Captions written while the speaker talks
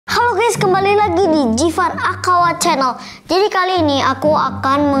guys, kembali lagi di Jeevan Akawa channel. Jadi kali ini aku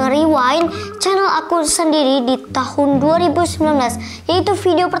akan merewind channel aku sendiri di tahun 2019. Yaitu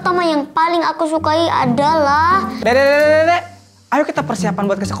video pertama yang paling aku sukai adalah Dek, ayo kita persiapan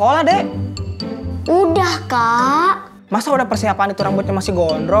buat ke sekolah, Dek. Udah, Kak. Masa udah persiapan itu rambutnya masih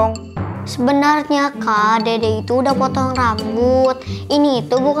gondrong? Sebenarnya, Kak, Dede itu udah potong rambut. Ini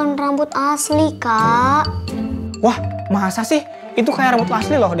itu bukan rambut asli, Kak. Wah, masa sih? Itu kayak rambut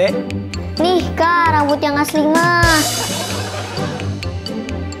asli loh, Dek. Nih, Kak, rambut yang asli mah.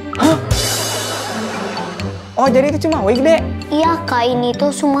 Hah? Oh, jadi itu cuma wig, Dek? Iya, Kak, ini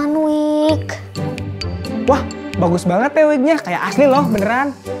tuh cuma wig. Wah, bagus banget ya wignya. Kayak asli loh,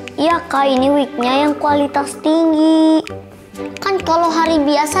 beneran. Iya, Kak, ini wignya yang kualitas tinggi. Kan kalau hari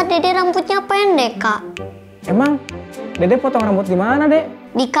biasa Dede rambutnya pendek, Kak. Emang Dede potong rambut di mana,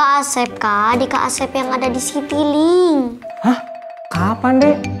 Dek? Di Kak Asep, Kak. Di Kak Asep yang ada di Citylink. Hah? Kapan,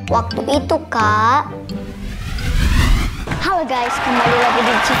 Dek? Waktu itu, Kak. Halo guys, kembali lagi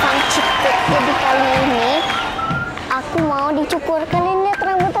di Jeevan Cipet. Jadi kali ini aku mau dicukur. Kalian lihat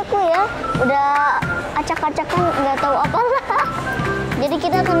rambut aku ya, udah acak-acakan, nggak tahu apa lah. Jadi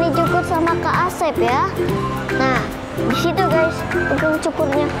kita akan dicukur sama Kak Asep ya. Nah, di situ guys, tukang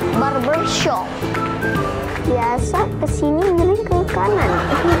cukurnya barbershop. Biasa kesini miring ke kanan.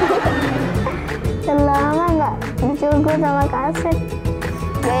 Selama nggak dicukur sama Kak Asep.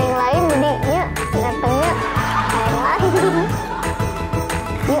 Gak yang lain jadinya datangnya yang lain.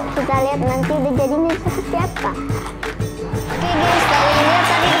 Yuk kita lihat nanti udah jadinya seperti apa. Oke guys, kalian lihat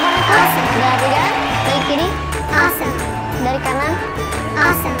tadi depan aku dari kan, dari kiri Asep, dari kanan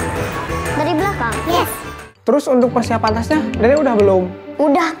Asep, dari belakang yes. Terus untuk persiapan tasnya, Dede udah belum?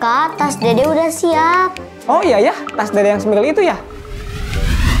 Udah, Kak, tas Dede udah siap. Oh iya ya, tas Dede yang sembil itu ya?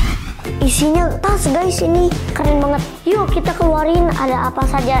 Isinya tas guys, ini keren banget. Yuk kita keluarin ada apa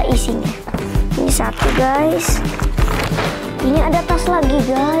saja isinya. Ini satu guys. Ini ada tas lagi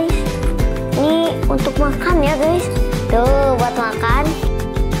guys. Ini untuk makan ya guys. Tuh buat makan.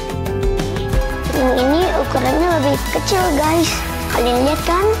 Yang ini ukurannya lebih kecil guys. Kalian lihat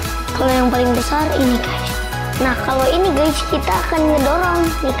kan? Kalau yang paling besar ini guys. Nah kalau ini guys kita akan ngedorong.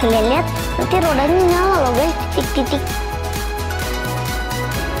 Nih kalian lihat, nanti rodanya nyala loh guys, titik-titik.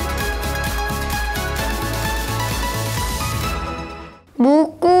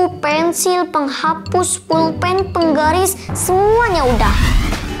 Buku, pensil, penghapus, pulpen, penggaris, semuanya udah.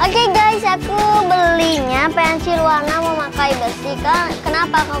 Oke guys, aku belinya pensil warna memakai besi. Kan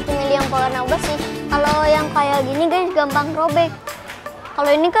kenapa kamu pilih yang warna besi? Kalau yang kayak gini guys gampang robek. Kalau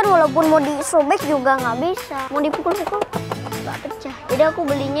ini kan walaupun mau disobek juga nggak bisa. Mau dipukul-pukul nggak pecah. Jadi aku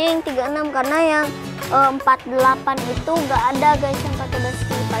belinya yang 36 karena yang 48 itu nggak ada guys yang pakai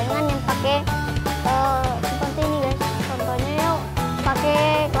besi. Palingan yang pakai seperti ini guys. Contohnya yuk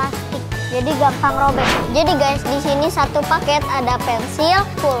pakai plastik, jadi gampang robek. Jadi guys, di sini satu paket ada pensil,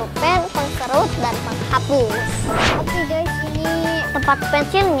 pulpen, pengkerut, dan penghapus. Oke guys, ini tempat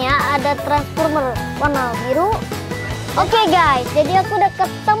pensilnya ada transformer warna biru. Oke guys, jadi aku udah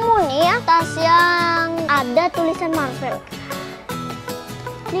ketemu nih ya tas yang ada tulisan Marvel.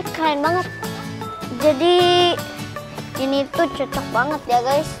 Ini keren banget. Jadi ini tuh cocok banget ya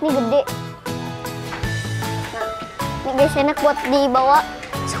guys. Ini gede. Ini guys enak buat dibawa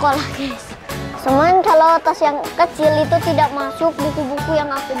sekolah guys. Cuman kalau tas yang kecil itu tidak masuk buku-buku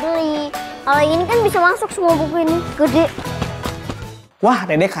yang aku beli. Kalau ini kan bisa masuk semua buku ini, gede. Wah,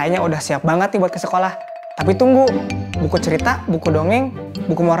 Dede kayaknya udah siap banget nih buat ke sekolah. Tapi tunggu, buku cerita, buku dongeng,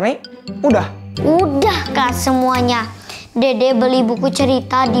 buku warna, udah? Udah Kak semuanya. Dede beli buku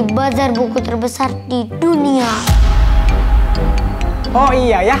cerita di bazar buku terbesar di dunia. Oh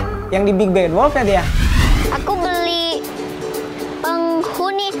iya ya, yang di Big Bad Wolf ya dia? Aku beli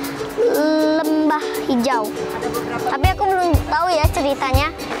penghuni lembah hijau. Tapi aku belum tahu ya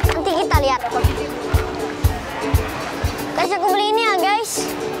ceritanya. Nanti kita lihat. Guys, aku beli ini ya guys.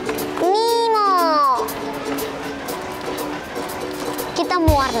 Nemo. Kita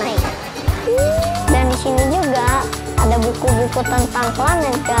mewarnai. Dan di sini juga ada buku-buku tentang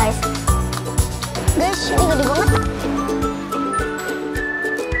planet guys. Guys, ini gede banget.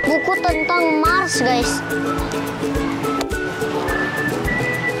 Buku tentang Mars guys.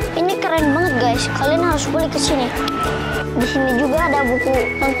 Ini keren banget guys. Kalian harus beli ke sini. Di sini juga ada buku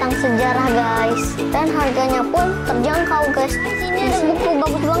tentang sejarah guys. Dan harganya pun terjangkau guys. Di sini ada buku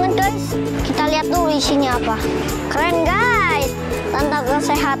bagus banget guys. Kita lihat dulu isinya apa. Keren guys. Tentang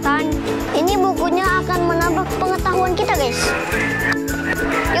kesehatan. Ini bukunya akan menambah pengetahuan kita guys.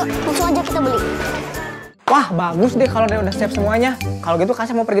 Yuk langsung aja kita beli. Wah, bagus deh kalau dia udah siap semuanya. Kalau gitu Kak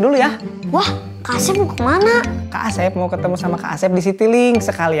Asep mau pergi dulu ya. Wah, Kak Asep mau kemana? Kak Asep mau ketemu sama Kak Asep di Citylink.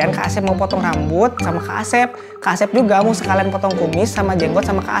 Sekalian Kak Asep mau potong rambut sama Kak Asep. Kak Asep juga mau sekalian potong kumis sama jenggot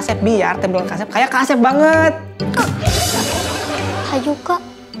sama Kak Asep. Biar tampilan Kak Asep kayak Kak Asep banget. Hayu Kak,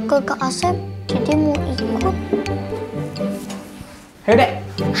 ke Kak Asep. Jadi mau ikut. Ayo deh.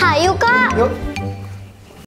 Hayu Kak. Yuk.